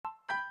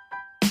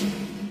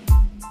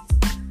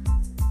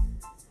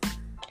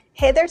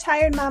Hey there,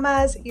 tired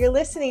mamas. You're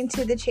listening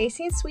to the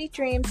Chasing Sweet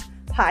Dreams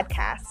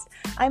podcast.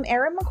 I'm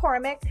Erin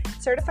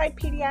McCormick, certified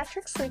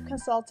pediatric sleep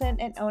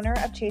consultant and owner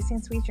of Chasing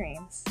Sweet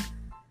Dreams.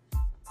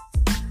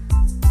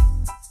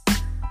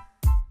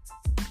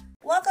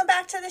 Welcome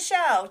back to the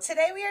show.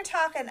 Today we are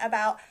talking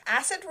about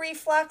acid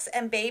reflux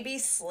and baby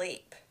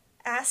sleep.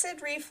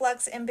 Acid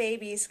reflux in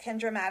babies can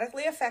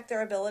dramatically affect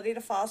their ability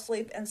to fall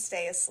asleep and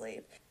stay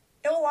asleep.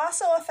 It will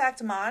also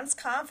affect mom's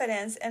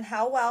confidence in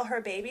how well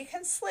her baby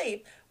can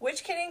sleep,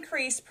 which can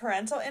increase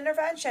parental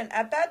intervention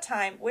at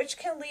bedtime, which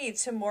can lead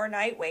to more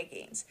night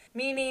wakings.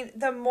 Meaning,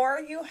 the more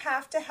you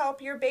have to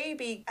help your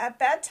baby at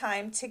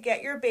bedtime to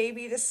get your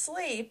baby to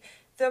sleep,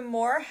 the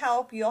more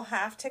help you'll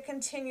have to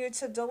continue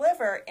to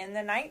deliver in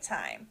the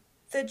nighttime.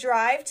 The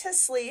drive to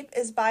sleep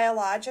is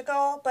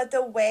biological, but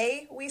the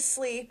way we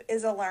sleep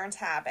is a learned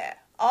habit.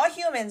 All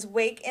humans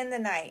wake in the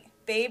night.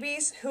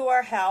 Babies who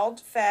are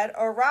held, fed,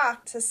 or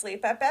rocked to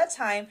sleep at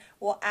bedtime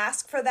will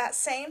ask for that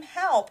same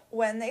help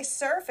when they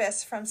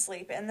surface from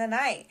sleep in the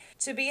night.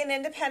 To be an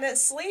independent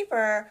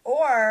sleeper,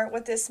 or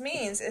what this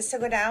means is to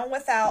go down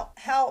without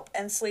help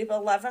and sleep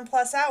 11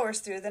 plus hours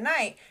through the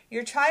night,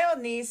 your child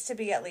needs to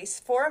be at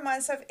least 4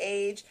 months of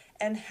age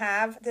and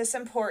have this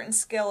important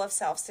skill of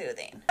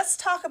self-soothing. Let's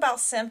talk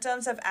about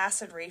symptoms of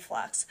acid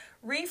reflux.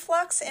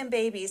 Reflux in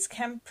babies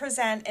can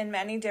present in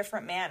many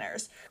different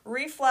manners.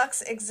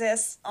 Reflux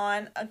exists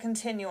on a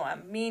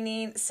continuum,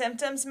 meaning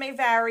symptoms may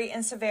vary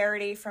in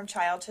severity from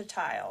child to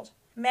child.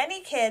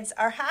 Many kids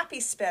are happy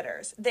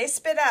spitters. They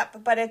spit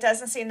up, but it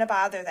doesn't seem to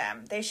bother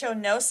them. They show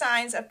no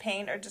signs of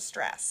pain or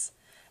distress.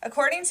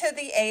 According to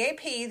the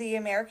AAP, the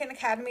American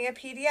Academy of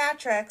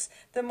Pediatrics,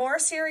 the more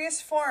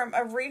serious form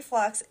of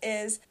reflux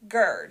is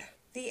GERD.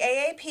 The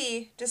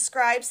AAP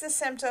describes the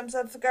symptoms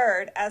of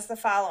GERD as the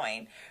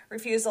following: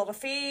 refusal to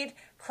feed,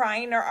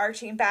 crying or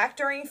arching back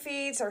during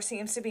feeds or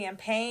seems to be in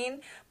pain,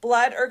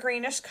 blood or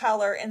greenish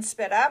color in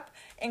spit up,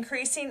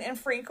 increasing in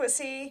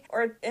frequency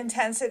or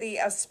intensity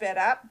of spit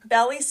up,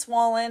 belly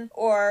swollen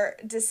or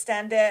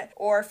distended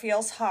or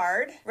feels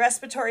hard,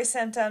 respiratory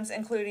symptoms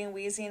including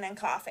wheezing and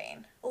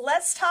coughing.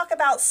 Let's talk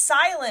about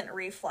silent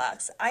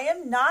reflux. I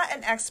am not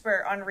an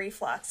expert on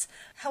reflux.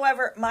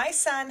 However, my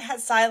son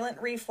had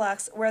silent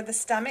reflux where the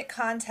stomach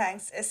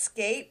contents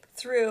escape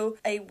through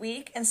a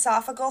weak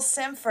esophageal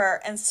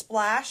sphincter and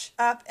splash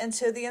up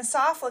into the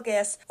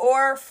esophagus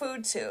or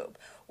food tube.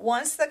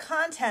 Once the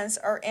contents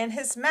are in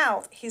his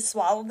mouth, he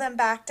swallowed them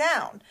back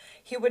down.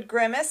 He would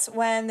grimace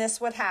when this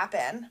would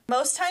happen.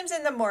 Most times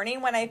in the morning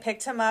when I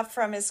picked him up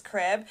from his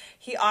crib,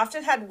 he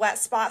often had wet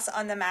spots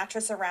on the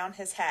mattress around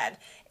his head.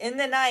 In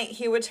the night,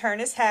 he would turn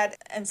his head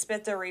and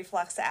spit the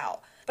reflux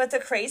out. But the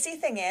crazy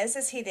thing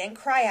is he didn't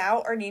cry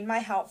out or need my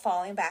help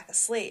falling back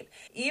asleep.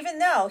 Even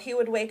though he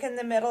would wake in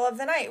the middle of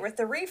the night with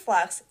the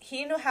reflux,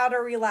 he knew how to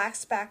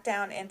relax back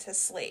down into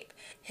sleep.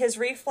 His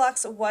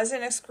reflux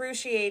wasn't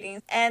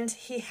excruciating, and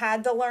he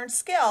had the learned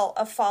skill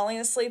of falling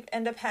asleep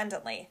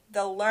independently.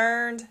 The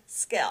learned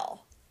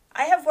skill.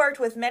 I have worked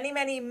with many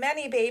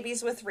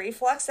babies with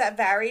reflux that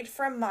varied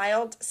from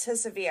mild to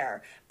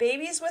severe.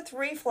 Babies with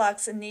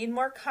reflux need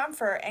more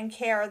comfort and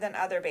care than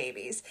other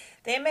babies.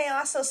 They may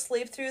also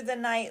sleep through the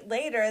night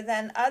later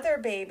than other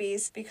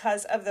babies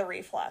because of the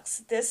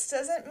reflux. This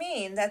doesn't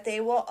mean that they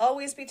will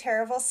always be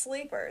terrible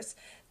sleepers.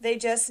 They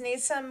just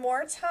need some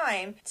more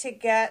time to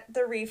get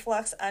the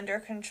reflux under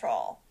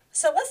control.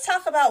 So let's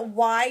talk about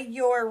why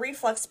your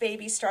reflux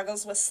baby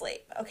struggles with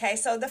sleep. Okay,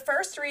 so the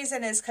first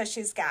reason is because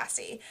she's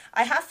gassy.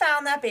 I have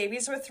found that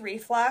babies with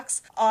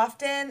reflux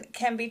often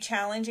can be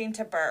challenging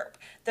to burp.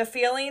 The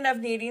feeling of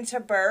needing to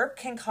burp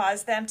can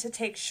cause them to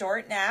take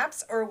short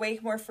naps or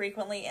wake more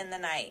frequently in the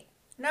night.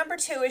 Number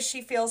 2 is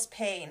she feels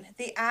pain.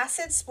 The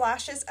acid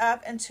splashes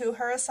up into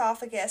her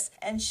esophagus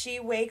and she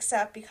wakes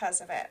up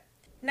because of it.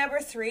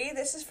 Number 3,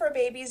 this is for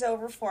babies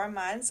over 4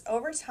 months.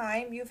 Over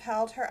time, you've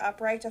held her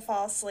upright to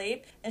fall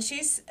asleep, and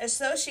she's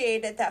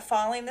associated that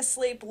falling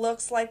asleep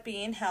looks like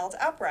being held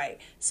upright.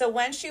 So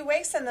when she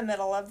wakes in the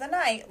middle of the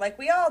night, like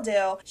we all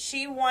do,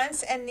 she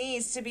wants and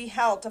needs to be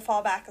held to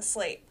fall back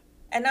asleep.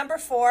 And number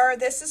 4,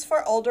 this is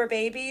for older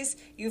babies.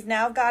 You've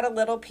now got a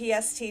little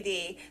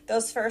PSTD.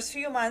 Those first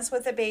few months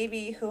with a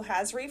baby who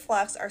has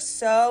reflux are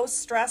so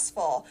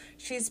stressful.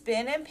 She's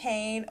been in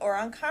pain or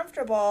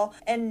uncomfortable,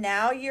 and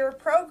now you're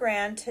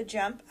programmed to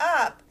jump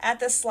up at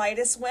the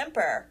slightest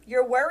whimper.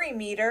 Your worry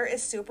meter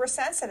is super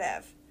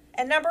sensitive.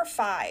 And number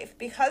 5,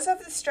 because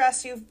of the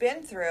stress you've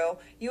been through,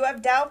 you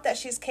have doubt that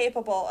she's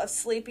capable of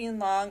sleeping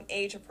long,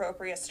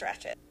 age-appropriate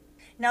stretches.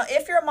 Now,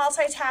 if you're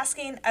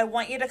multitasking, I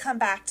want you to come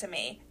back to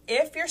me.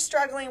 If you're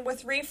struggling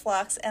with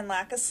reflux and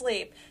lack of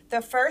sleep,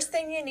 the first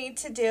thing you need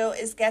to do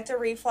is get the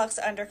reflux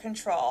under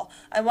control.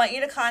 I want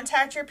you to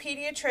contact your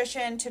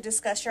pediatrician to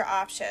discuss your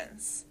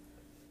options.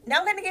 Now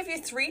I'm going to give you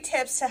 3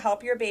 tips to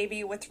help your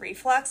baby with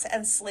reflux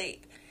and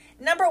sleep.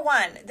 Number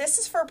 1, this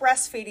is for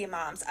breastfeeding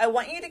moms. I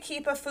want you to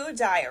keep a food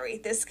diary.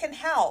 This can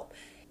help.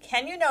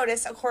 Can you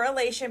notice a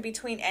correlation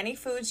between any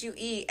foods you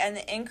eat and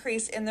the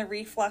increase in the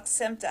reflux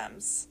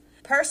symptoms?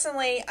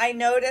 Personally, I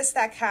noticed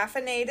that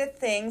caffeinated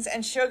things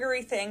and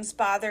sugary things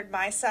bothered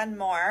my son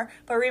more,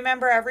 but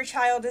remember, every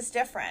child is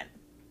different.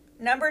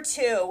 Number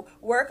 2,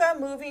 work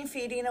on moving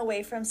feeding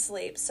away from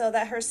sleep so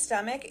that her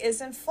stomach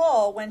isn't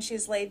full when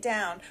she's laid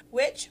down,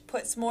 which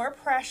puts more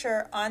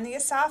pressure on the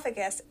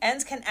esophagus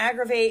and can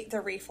aggravate the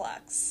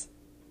reflux.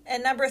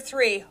 And number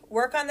 3,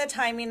 work on the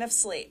timing of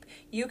sleep.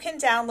 You can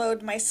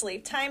download my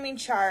sleep timing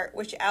chart,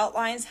 which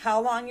outlines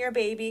how long your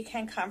baby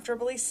can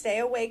comfortably stay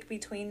awake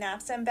between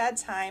naps and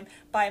bedtime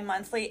by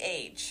monthly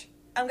age.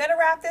 I'm going to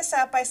wrap this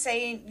up by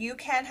saying you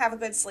can have a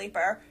good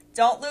sleeper.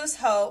 Don't lose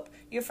hope.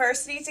 You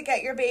first need to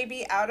get your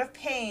baby out of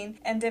pain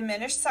and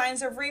diminish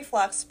signs of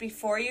reflux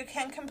before you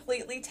can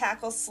completely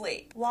tackle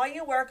sleep. While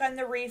you work on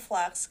the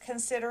reflux,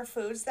 consider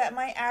foods that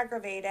might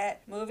aggravate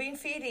it, moving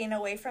feeding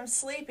away from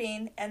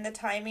sleeping, and the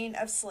timing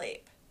of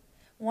sleep.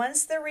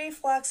 Once the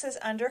reflux is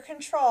under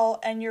control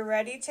and you're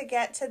ready to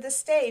get to the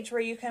stage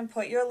where you can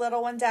put your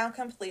little one down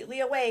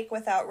completely awake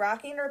without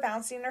rocking or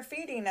bouncing or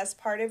feeding as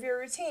part of your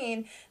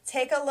routine,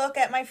 take a look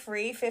at my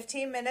free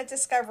 15-minute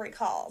discovery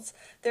calls.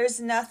 There's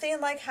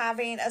nothing like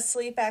having a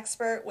sleep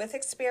expert with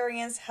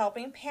experience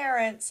helping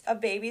parents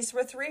of babies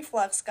with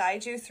reflux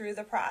guide you through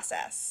the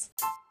process.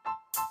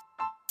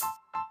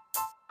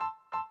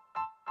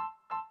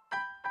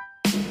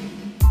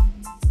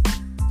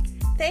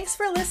 Thanks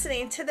for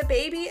listening to the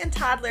Baby and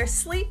Toddler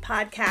Sleep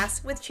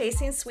Podcast with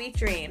Chasing Sweet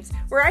Dreams,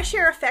 where I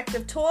share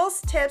effective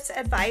tools, tips,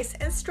 advice,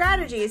 and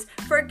strategies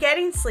for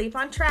getting sleep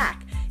on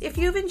track. If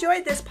you've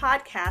enjoyed this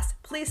podcast,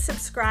 please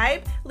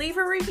subscribe, leave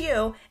a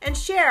review, and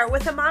share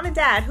with a mom and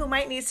dad who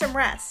might need some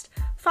rest.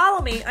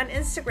 Follow me on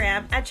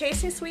Instagram at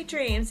Chasing Sweet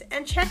Dreams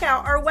and check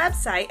out our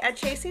website at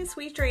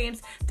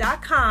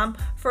chasingsweetdreams.com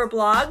for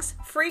blogs,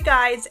 free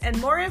guides, and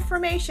more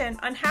information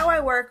on how I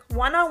work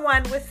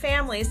one-on-one with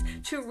families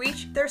to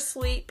reach their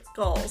sleep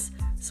goals.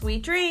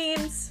 Sweet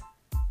dreams!